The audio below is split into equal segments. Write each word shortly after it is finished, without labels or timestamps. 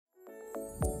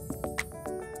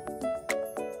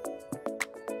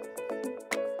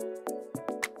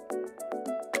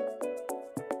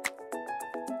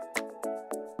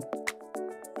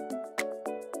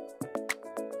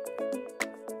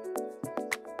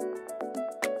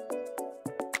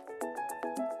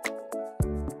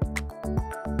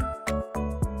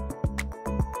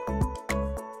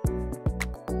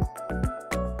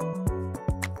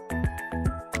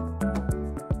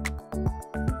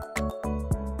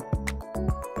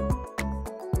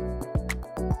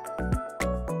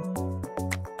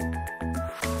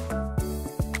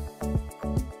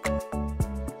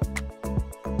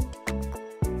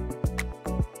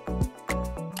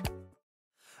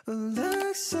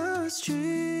Alexa's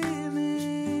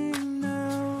dreaming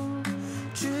now,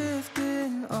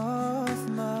 drifting off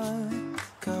my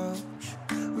couch.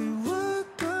 We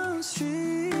walk down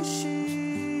street,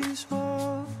 she's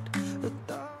walked a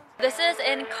dark. This is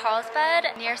in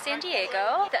Carlsbad near San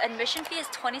Diego. The admission fee is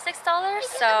 $26,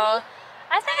 so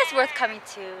I think it's worth coming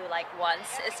to like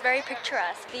once. It's very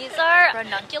picturesque. These are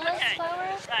ranunculus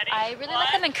flowers. I really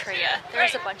like them in Korea.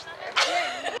 There's a bunch there.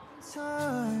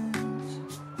 Times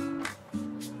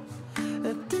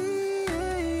at the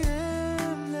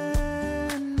AM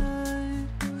that night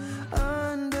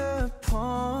under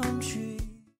palm tree.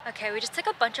 Okay, we just took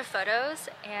a bunch of photos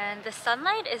and the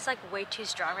sunlight is like way too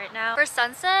strong right now. For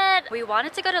sunset, we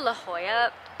wanted to go to La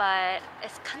Jolla, but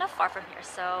it's kind of far from here,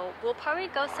 so we'll probably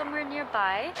go somewhere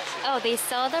nearby. Oh, they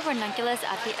sell the ranunculus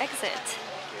at the exit.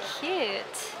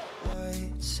 Cute.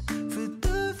 Lights for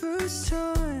the first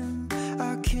time,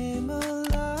 I came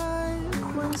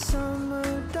alive when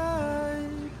summer died.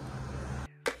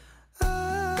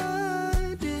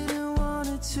 I didn't want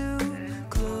it to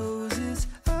close its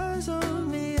eyes on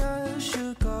me. I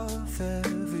shook off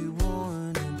every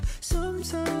warning.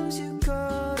 Sometimes you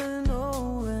gotta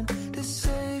know when to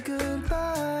say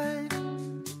goodbye.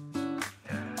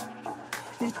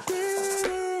 It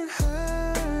didn't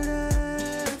hurt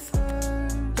at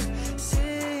first,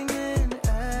 singing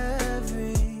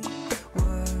every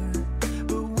word,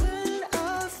 but when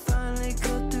I finally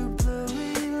cut through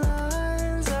blurry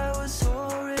lines, I was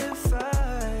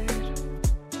horrified.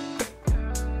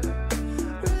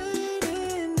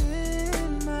 Raining in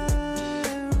my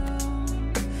room,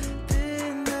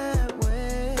 been that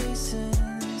way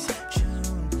since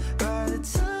June. By the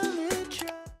time it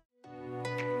dries.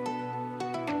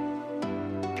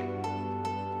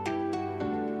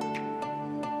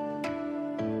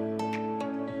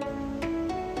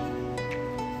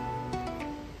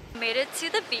 Made it to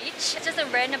the beach. It's just a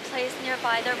random place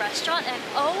nearby the restaurant and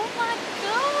oh my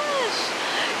gosh!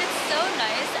 It's so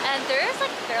nice and there's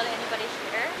like barely anybody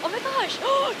here. Oh my gosh!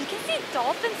 Oh, you can see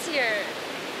dolphins here!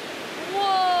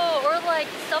 Whoa! Or like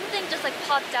something just like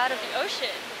popped out of the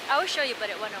ocean. I will show you but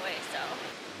it went away so.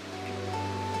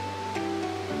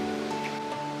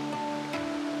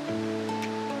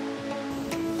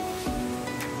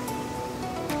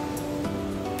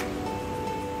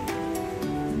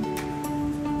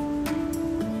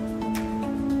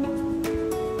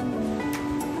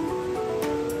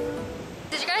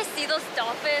 See those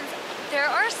dolphins? There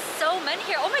are so many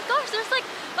here. Oh my gosh, there's like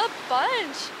a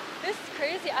bunch. This is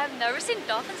crazy. I've never seen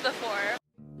dolphins before.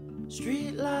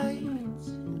 Street lights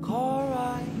and car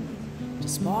rides to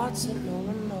spots that no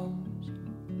one knows.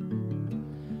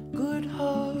 Good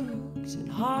hugs and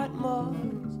hot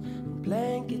mugs and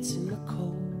blankets in the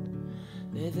cold.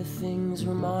 They're the things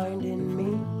reminding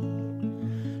me.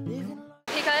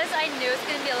 Because I knew it's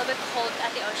gonna be a little bit cold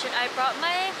at the ocean, I brought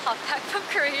my hot pack from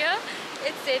Korea.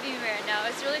 It's saving me right now.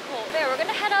 It's really cool. There, we're gonna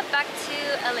head up back to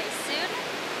LA soon.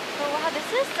 But wow, this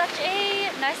is such a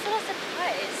nice little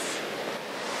surprise.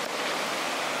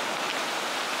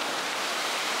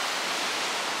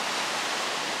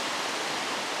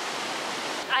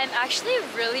 I'm actually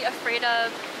really afraid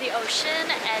of the ocean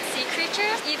and sea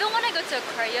creatures. Even when I go to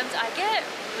aquariums, I get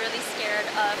really scared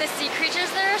of the sea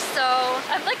creatures there. So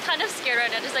I'm like kind of scared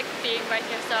right now, just like being right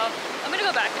here. So I'm gonna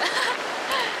go back.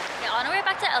 Yeah, on our way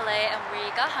back to LA and we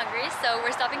got hungry, so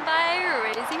we're stopping by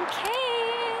Raising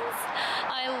Cane's.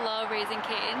 I love Raising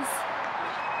Cane's.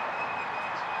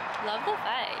 Love the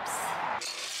vibes.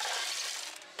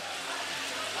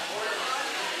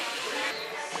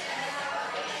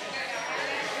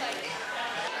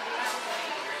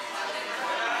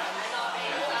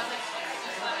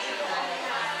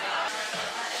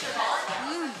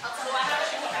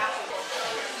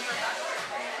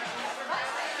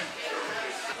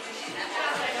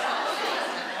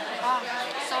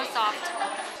 So soft.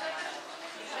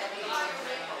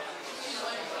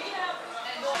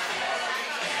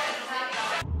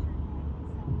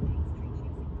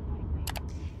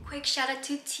 Quick shout out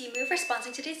to Temu for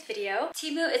sponsoring today's video.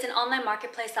 Temu is an online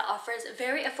marketplace that offers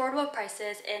very affordable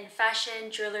prices in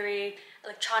fashion, jewelry,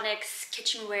 electronics,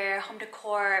 kitchenware, home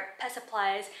decor, pet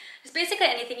supplies, just basically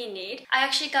anything you need. I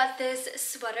actually got this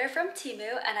sweater from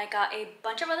Temu and I got a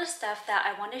bunch of other stuff that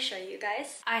I want to show you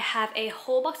guys. I have a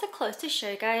whole box of clothes to show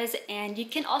you guys and you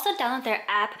can also download their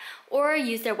app or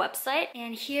use their website.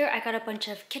 And here I got a bunch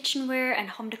of kitchenware and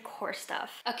home decor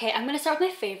stuff. Okay, I'm gonna start with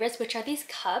my favorites, which are these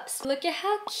cups. Look at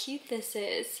how cute this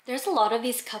is. There's a lot of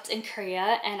these cups in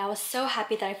Korea and I was so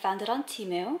happy that I found it on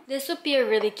Temu. This would be a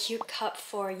really cute cup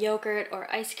for yogurt or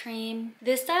ice cream.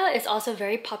 This style is also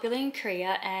very popular in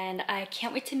Korea, and I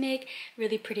can't wait to make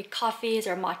really pretty coffees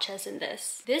or matchas in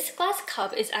this. This glass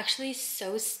cup is actually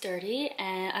so sturdy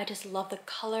and I just love the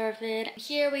color of it.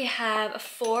 Here we have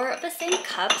 4 of the same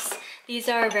cups. These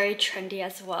are very trendy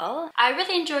as well. I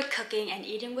really enjoy cooking and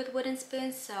eating with wooden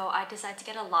spoons, so I decided to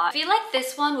get a lot. I feel like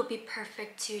this one would be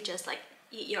perfect to just like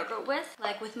eat yogurt with,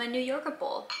 like with my new yogurt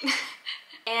bowl.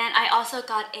 And I also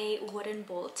got a wooden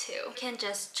bowl too. You can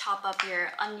just chop up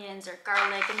your onions or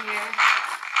garlic in here.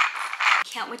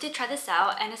 Can't wait to try this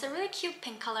out, and it's a really cute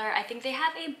pink color. I think they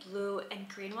have a blue and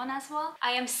green one as well.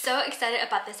 I am so excited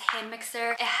about this hand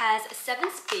mixer. It has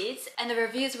 7 speeds and the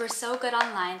reviews were so good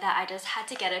online that I just had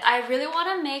to get it. I really want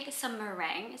to make some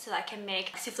meringue so that I can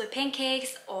make souffle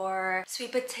pancakes or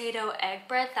sweet potato egg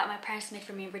bread that my parents made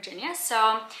for me in Virginia.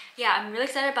 So yeah, I'm really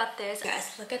excited about this.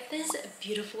 Guys, look at this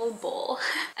beautiful bowl.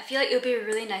 I feel like it would be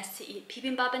really nice to eat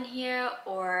bibimbap in here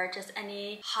or just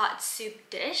any hot soup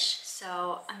dish.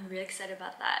 So I'm really excited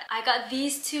about that. I got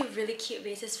these 2 really cute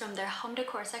vases from their home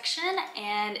decor section,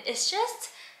 and it's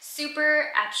just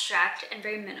super abstract and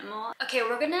very minimal. Okay,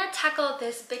 we're gonna tackle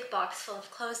this big box full of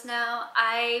clothes now.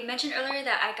 I mentioned earlier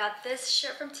that I got this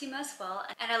shirt from Temu as well,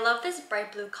 and I love this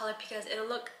bright blue color because it'll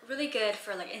look really good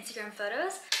for like Instagram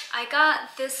photos. I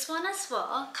got this one as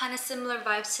well, kind of similar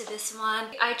vibes to this one.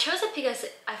 I chose it because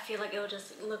I feel like it'll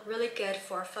just look really good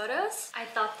for photos. I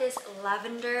thought this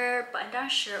lavender button-down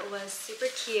shirt was super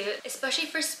cute, especially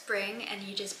for spring, and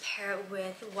you just pair it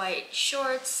with white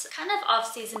shorts. Kind of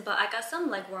off-season, but I got some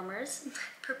leg warmers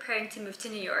preparing to move to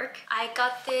New York. I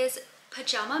got this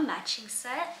pajama matching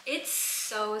set. It's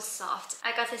so soft.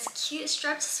 I got this cute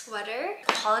striped sweater.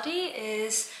 The quality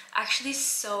is actually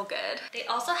so good. They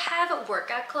also have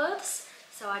workout clothes.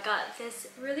 So I got this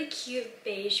really cute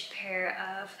beige pair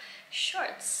of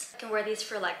shorts. I can wear these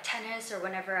for like tennis or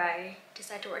whenever I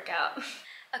decide to work out.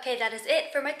 Okay, that is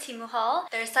it for my Temu haul.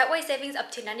 There's site-wide savings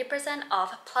up to 90%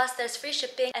 off, plus there's free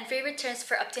shipping and free returns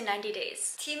for up to 90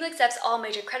 days. Temu accepts all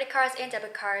major credit cards and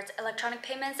debit cards, electronic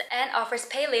payments, and offers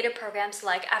pay later programs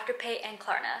like AfterPay and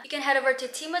Klarna. You can head over to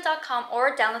Temu.com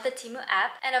or download the Temu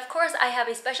app. And of course, I have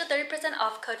a special 30%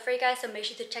 off code for you guys, so make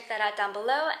sure to check that out down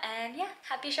below. And yeah,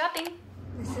 happy shopping!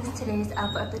 This is today's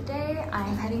outfit of the day. I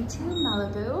am heading to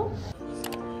Malibu.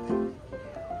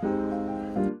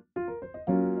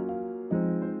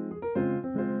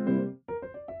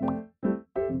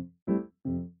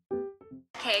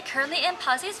 Okay, currently in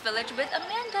Pazzi's Village with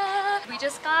Amanda. We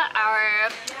just got our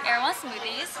Erewhon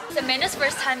smoothies. It's Amanda's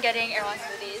first time getting Erewhon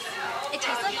smoothies. It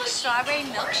tastes like a strawberry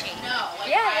milkshake.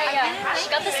 Yeah. She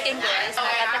got the skin glaze.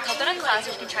 I got the coconut clouds,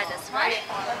 so we can try this one.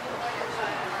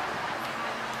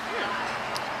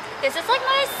 This is like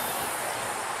my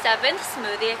 7th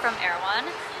smoothie from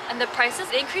Erewhon, and the prices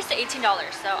increased to $18.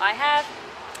 So I have,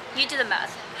 you do the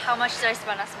math. How much did I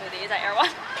spend on smoothies at Erewhon?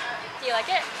 Do you like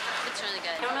it? It's really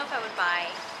good. I don't know if I would buy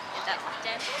it that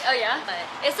often. Oh yeah? But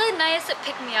it's a nice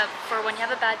pick-me-up for when you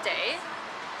have a bad day.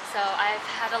 So I've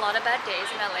had a lot of bad days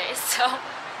in LA, so...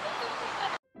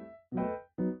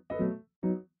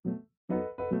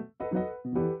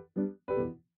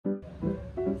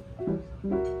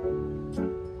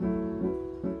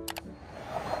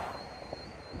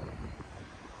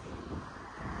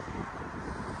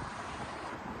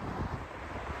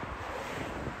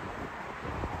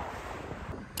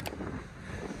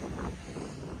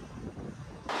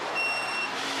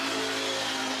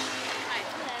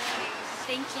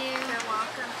 Thank you. You're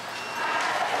welcome.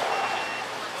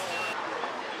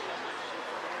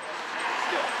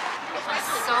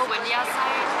 It's so windy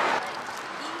outside.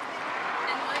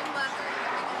 And my mother,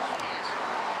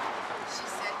 she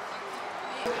said,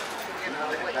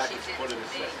 what she did to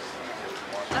me.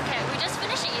 Okay, we just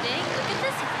finished eating. Look at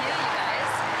this view, you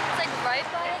guys. It's like right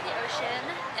by the ocean,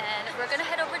 and we're gonna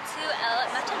head over to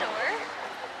El Matador.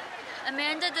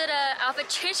 Amanda did an outfit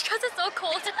change because it's so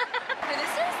cold. This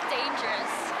is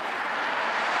dangerous.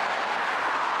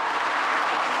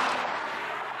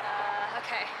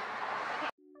 Okay.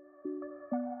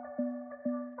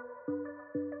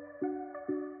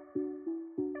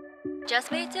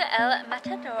 Just made it to El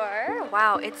Matador.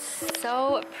 Wow, it's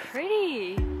so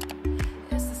pretty.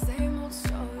 It's the same old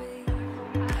story.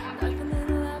 Nothing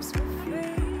in life's for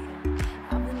free.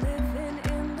 I've been living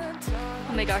in the dark.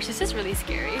 Oh my gosh, this is really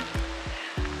scary.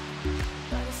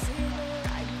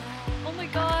 Oh my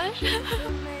gosh.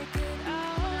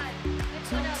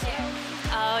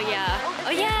 Oh yeah.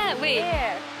 Oh yeah, wait.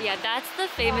 Yeah, that's the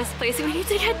famous place we need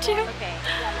to get to. Okay.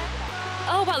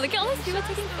 Oh wow, look at all these people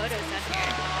taking photos out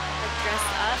here. Like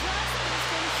dressed up.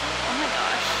 Oh my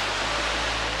gosh.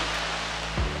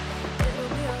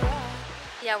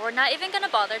 Yeah, Yeah, we're not even gonna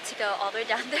bother to go all the way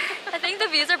down there. I think the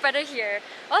views are better here.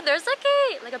 Oh, there's like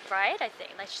a bride, I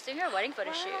think. Like she's doing her wedding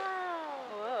photo shoot.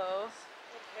 Whoa.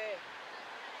 Okay.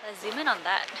 Let's zoom in on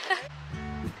that.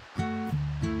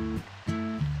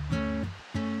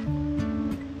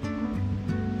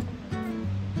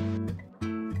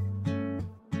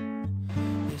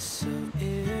 You're so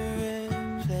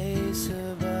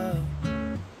irreplaceable.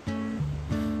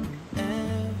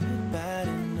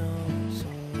 Everybody knows I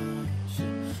want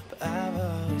you, but I've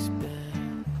always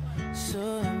been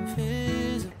so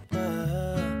invisible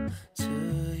to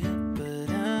you. But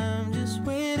I'm just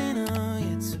waiting on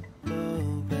you to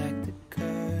pull back the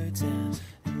curtains,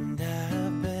 and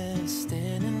I've been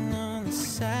standing on the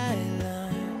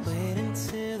sideline, waiting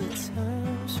till the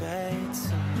time's right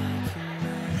to make you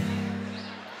mine.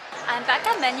 I'm back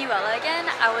at Manuela again.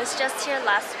 I was just here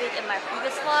last week in my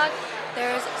previous vlog.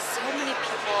 There's so many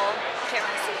people. I can't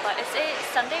really see, but it's a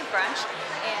Sunday brunch,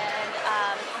 and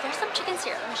there's some chickens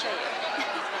here. Let me show you.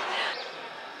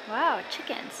 Wow,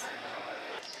 chickens.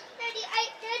 Daddy,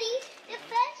 the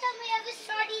first time we ever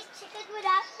saw these chickens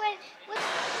without when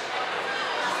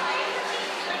How are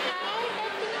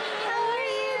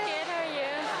you? Good, how are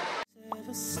you?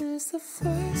 Ever since the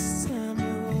first time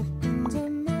you opened up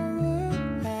my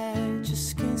world, I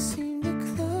just can't seem to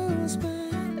close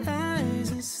my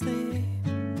eyes and sleep.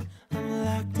 I'm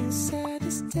locked inside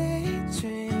this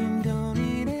daydream, don't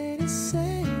need any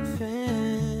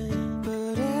saving.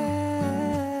 But I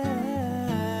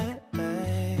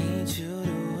need you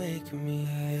to wake me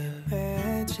up.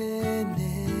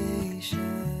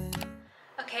 Imagination.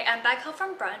 Okay, I'm back home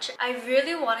from brunch. I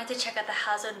really wanted to check out the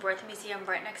House and Worth Museum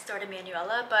right next door to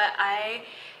Manuela, but I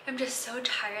am just so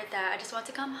tired that I just want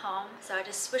to come home. So I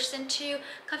just switched into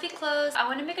comfy clothes. I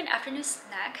want to make an afternoon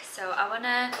snack, so I want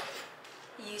to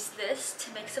use this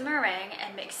to make some meringue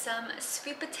and make some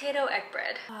sweet potato egg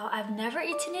bread. Wow, I've never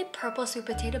eaten a purple sweet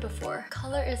potato before.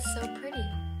 Color is so pretty.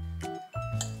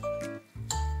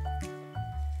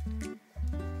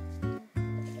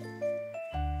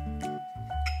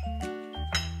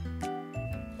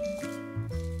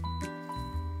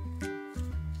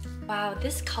 Wow,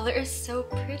 this color is so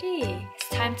pretty. It's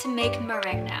time to make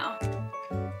meringue now.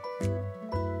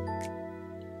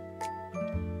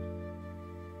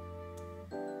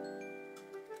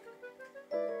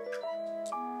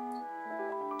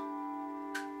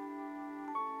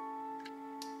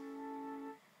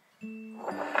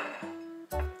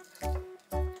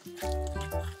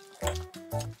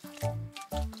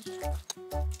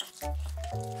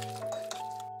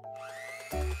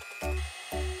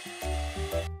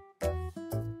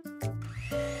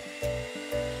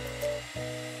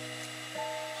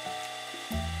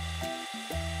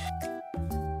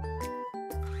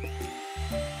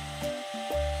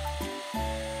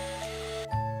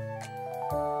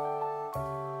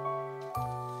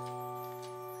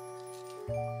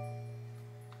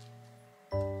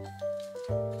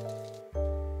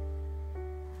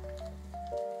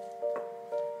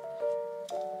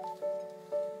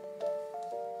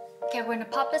 Okay, we're gonna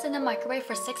pop this in the microwave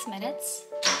for 6 minutes.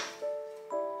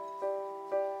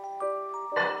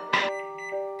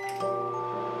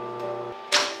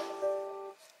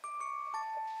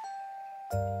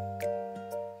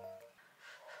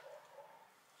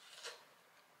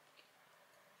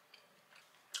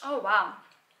 Oh wow.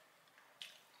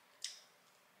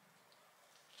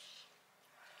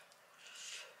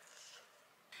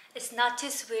 It's not too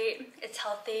sweet, it's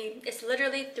healthy. It's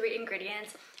literally 3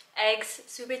 ingredients: eggs,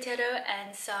 sweet potato,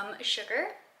 and some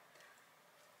sugar.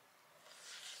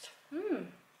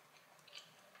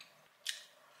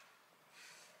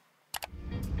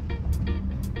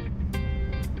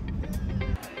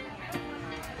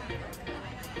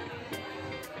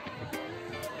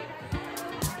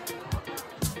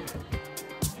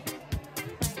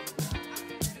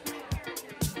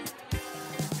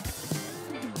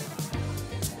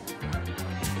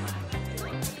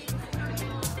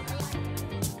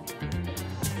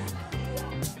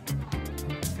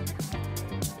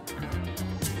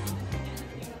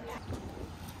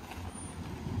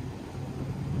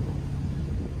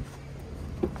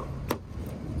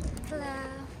 Hello.